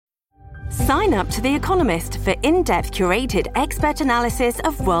Sign up to The Economist for in-depth curated expert analysis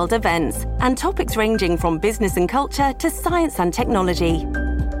of world events and topics ranging from business and culture to science and technology.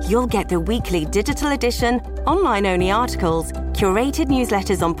 You'll get the weekly digital edition, online-only articles, curated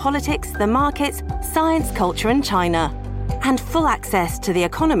newsletters on politics, the markets, science, culture, and China, and full access to The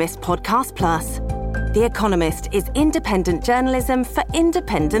Economist Podcast Plus. The Economist is independent journalism for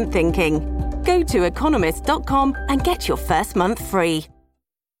independent thinking. Go to economist.com and get your first month free.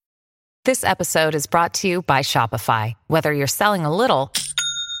 This episode is brought to you by Shopify. Whether you're selling a little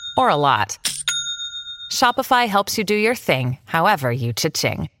or a lot, Shopify helps you do your thing, however you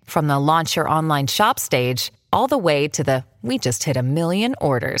cha-ching. From the launch your online shop stage, all the way to the we just hit 1 million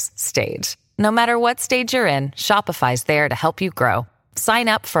orders stage. No matter what stage you're in, Shopify's there to help you grow. Sign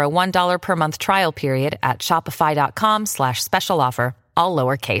up for a $1 per month trial period at shopify.com/special offer, all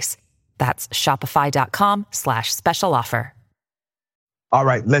lowercase. That's shopify.com/special offer. All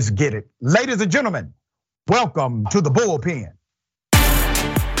right, let's get it. Ladies and gentlemen, welcome to the Bullpen.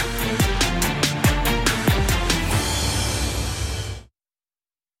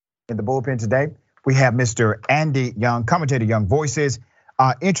 In the Bullpen today, we have Mr. Andy Young, commentator Young Voices.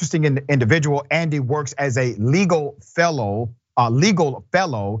 Interesting individual. Andy works as a legal fellow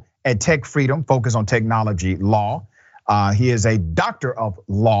at Tech Freedom, focused on technology law. He is a doctor of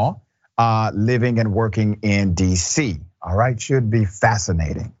law, living and working in DC. All right, should be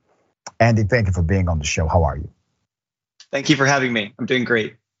fascinating. Andy, thank you for being on the show. How are you? Thank you for having me. I'm doing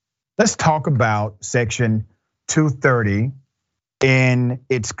great. Let's talk about Section 230 in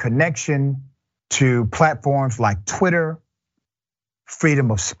its connection to platforms like Twitter, freedom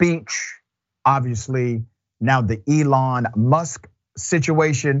of speech, obviously now the Elon Musk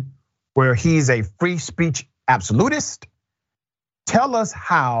situation where he's a free speech absolutist. Tell us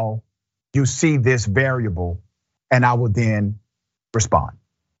how you see this variable, and I will then respond.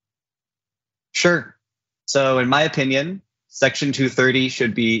 Sure. So in my opinion, Section 230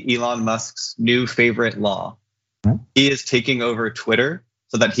 should be Elon Musk's new favorite law. He is taking over Twitter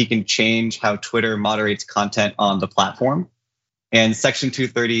so that he can change how Twitter moderates content on the platform. And Section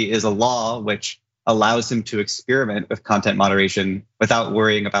 230 is a law which allows him to experiment with content moderation without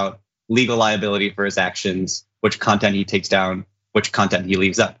worrying about legal liability for his actions, which content he takes down, which content he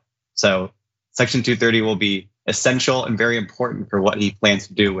leaves up. So Section 230 will be essential and very important for what he plans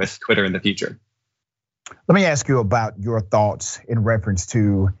to do with Twitter in the future. Let me ask you about your thoughts in reference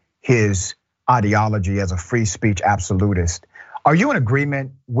to his ideology as a free speech absolutist. Are you in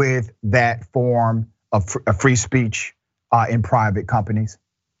agreement with that form of free speech in private companies?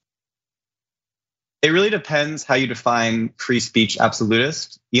 It really depends how you define free speech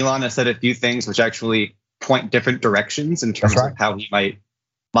absolutist. Elon has said a few things which actually point different directions in terms of how he might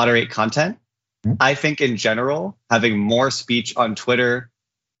moderate content. I think in general, having more speech on Twitter,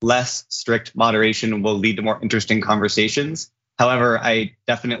 less strict moderation will lead to more interesting conversations. However, I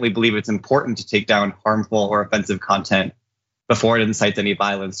definitely believe it's important to take down harmful or offensive content before it incites any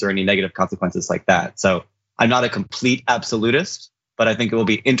violence or any negative consequences like that. So I'm not a complete absolutist, but I think it will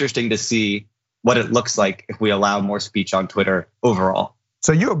be interesting to see what it looks like if we allow more speech on Twitter overall.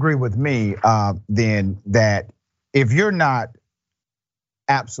 So you agree with me then that if you're not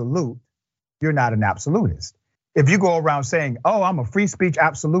absolute, you're not an absolutist. If you go around saying, oh, I'm a free speech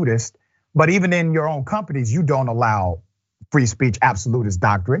absolutist, but even in your own companies, you don't allow free speech absolutist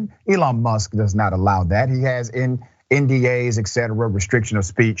doctrine. Elon Musk does not allow that. He has in NDAs, et cetera, restriction of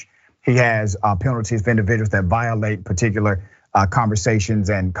speech. He has penalties for individuals that violate particular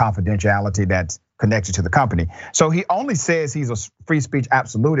conversations and confidentiality that's connected to the company. So he only says he's a free speech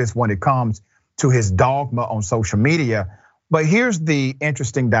absolutist when it comes to his dogma on social media. But here's the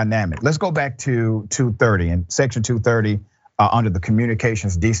interesting dynamic. Let's go back to 230 and Section 230 under the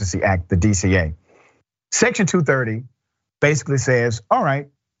Communications Decency Act, the DCA. Section 230 basically says, all right,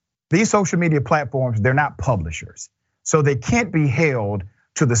 these social media platforms, they're not publishers. So they can't be held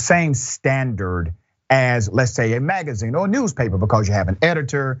to the same standard as, let's say, a magazine or a newspaper, because you have an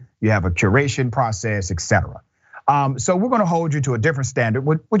editor, you have a curation process, et cetera. So we're gonna hold you to a different standard,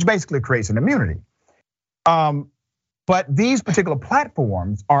 which basically creates an immunity. But these particular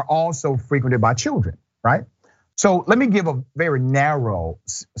platforms are also frequented by children, right? So let me give a very narrow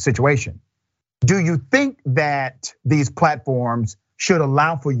situation. Do you think that these platforms should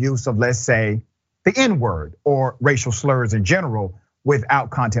allow for use of, let's say, the N-word or racial slurs in general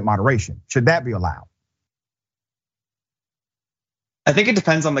without content moderation? Should that be allowed? I think it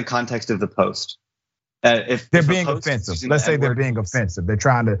depends on the context of the post. If they're being offensive, let's say they're being offensive. They're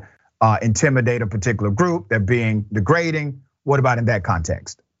trying to intimidate a particular group. They're being degrading. What about in that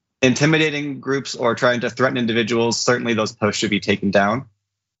context? Intimidating groups or trying to threaten individuals, certainly those posts should be taken down.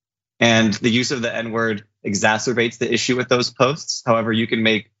 And the use of the N-word exacerbates the issue with those posts. However, you can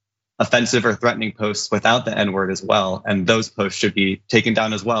make offensive or threatening posts without the N-word as well. And those posts should be taken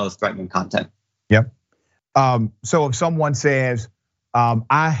down as well as threatening content. Yep. So if someone says,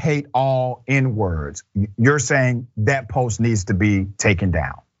 I hate all N-words, you're saying that post needs to be taken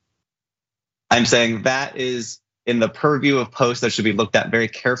down? I'm saying that is in the purview of posts that should be looked at very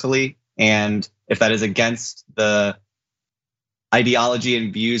carefully. And if that is against the ideology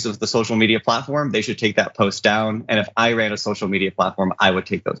and views of the social media platform, they should take that post down. And if I ran a social media platform, I would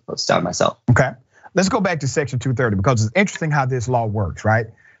take those posts down myself. Okay, let's go back to Section 230 because it's interesting how this law works, right?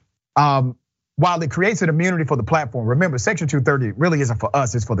 While it creates an immunity for the platform, remember Section 230 really isn't for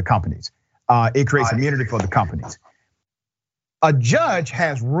us, it's for the companies. It creates immunity for the companies. A judge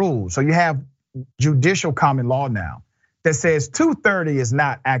has rules, so you have judicial common law now that says 230 is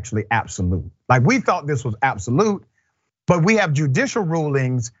not actually absolute. Like we thought this was absolute, but we have judicial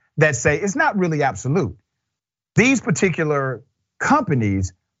rulings that say it's not really absolute. These particular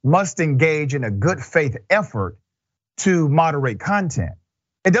companies must engage in a good faith effort to moderate content.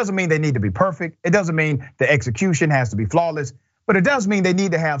 It doesn't mean they need to be perfect. It doesn't mean the execution has to be flawless, but it does mean they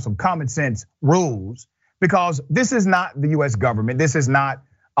need to have some common sense rules because this is not the US government. This is not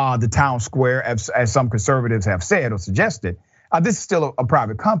the town square as some conservatives have said or suggested. This is still a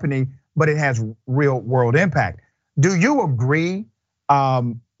private company, but it has real world impact. Do you agree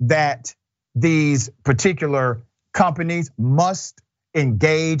that these particular companies must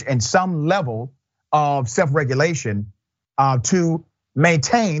engage in some level of self-regulation to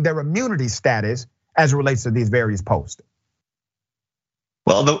maintain their immunity status as it relates to these various posts?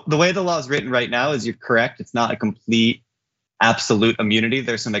 Well, the way the law is written right now is you're correct. It's not a complete absolute immunity.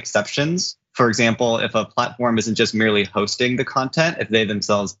 There's some exceptions. For example, if a platform isn't just merely hosting the content, if they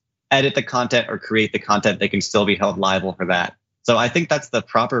themselves edit the content or create the content, they can still be held liable for that. So I think that's the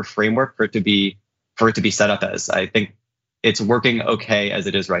proper framework for it to be set up as. I think it's working okay as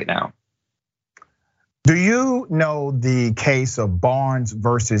it is right now. Do you know the case of Barnes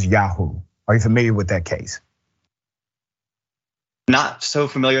versus Yahoo? Are you familiar with that case? Not so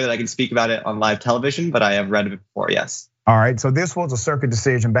familiar that I can speak about it on live television, but I have read it before, yes. All right, so this was a circuit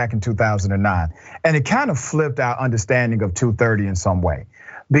decision back in 2009, and it kind of flipped our understanding of 230 in some way.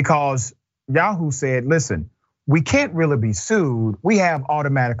 Because Yahoo said, listen, we can't really be sued. We have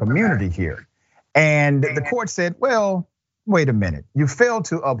automatic immunity here. And the court said, well, wait a minute. You failed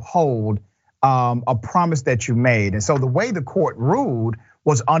to uphold a promise that you made. And so the way the court ruled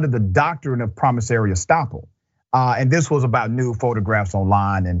was under the doctrine of promissory estoppel. And this was about new photographs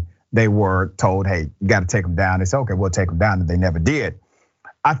online. And they were told, hey, you got to take them down. They said, okay, we'll take them down. And they never did.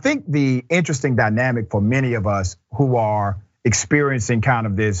 I think the interesting dynamic for many of us who are experiencing kind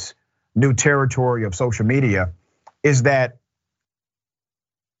of this new territory of social media is that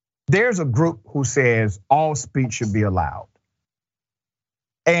there's a group who says all speech should be allowed.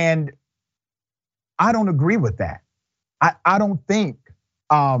 And I don't agree with that. I don't think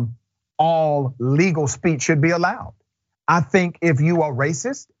all legal speech should be allowed. I think if you are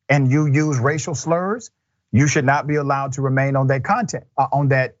racist and you use racial slurs, you should not be allowed to remain on that content, on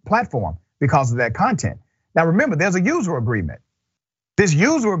that platform because of that content. Now remember, there's a user agreement. This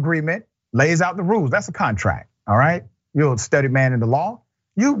user agreement lays out the rules. That's a contract, all right? You're a study man in the law.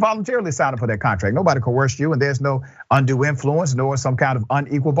 You voluntarily signed up for that contract. Nobody coerced you, and there's no undue influence nor some kind of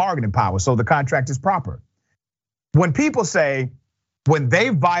unequal bargaining power. So the contract is proper. When people say, when they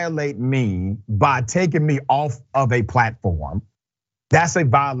violate me by taking me off of a platform, that's a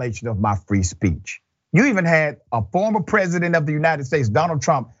violation of my free speech. You even had a former president of the United States, Donald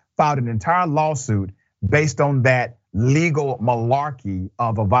Trump, filed an entire lawsuit based on that legal malarkey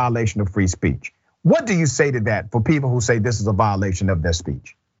of a violation of free speech. What do you say to that for people who say this is a violation of their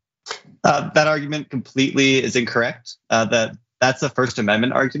speech? That argument completely is incorrect. That's a First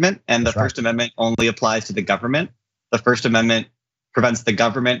Amendment argument, and the First Amendment only applies to the government. The First Amendment prevents the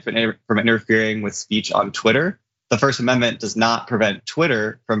government from interfering with speech on Twitter. The First Amendment does not prevent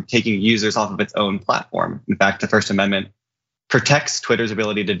Twitter from taking users off of its own platform. In fact, the First Amendment protects Twitter's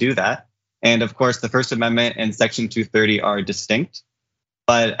ability to do that. And of course, the First Amendment and Section 230 are distinct.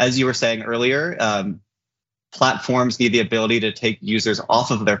 But as you were saying earlier, platforms need the ability to take users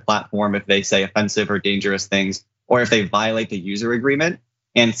off of their platform if they say offensive or dangerous things, or if they violate the user agreement.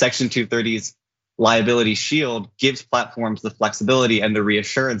 And Section 230's liability shield gives platforms the flexibility and the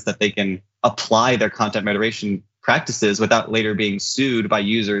reassurance that they can apply their content moderation practices without later being sued by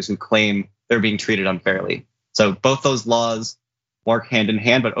users who claim they're being treated unfairly. So both those laws work hand in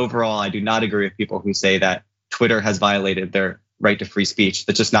hand, but overall, I do not agree with people who say that Twitter has violated their right to free speech.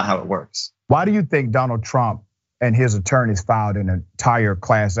 That's just not how it works. Why do you think Donald Trump and his attorneys filed an entire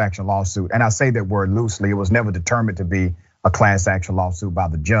class action lawsuit. And I say that word loosely. It was never determined to be a class action lawsuit by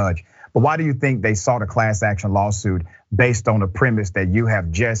the judge. But why do you think they sought a class action lawsuit based on a premise that you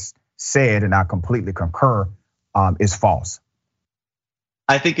have just said, and I completely concur, is false?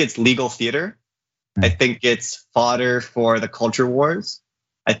 I think it's legal theater. I think it's fodder for the culture wars.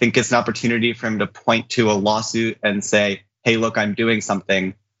 I think it's an opportunity for him to point to a lawsuit and say, hey, look, I'm doing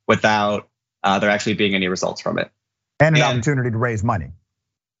something, without there actually being any results from it. And an opportunity to raise money.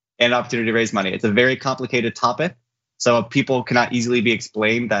 And an opportunity to raise money. It's a very complicated topic. So people cannot easily be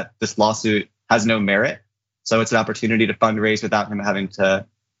explained that this lawsuit has no merit. So it's an opportunity to fundraise without him having to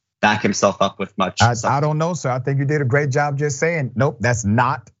back himself up with much. I don't know, sir. I think you did a great job just saying, nope, that's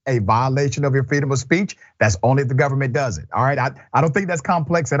not a violation of your freedom of speech. That's only if the government does it. All right, I don't think that's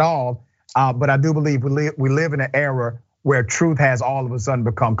complex at all. But I do believe we live in an era where truth has all of a sudden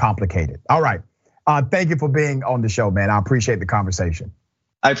become complicated. All right, thank you for being on the show, man. I appreciate the conversation.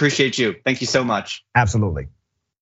 I appreciate you. Thank you so much. Absolutely.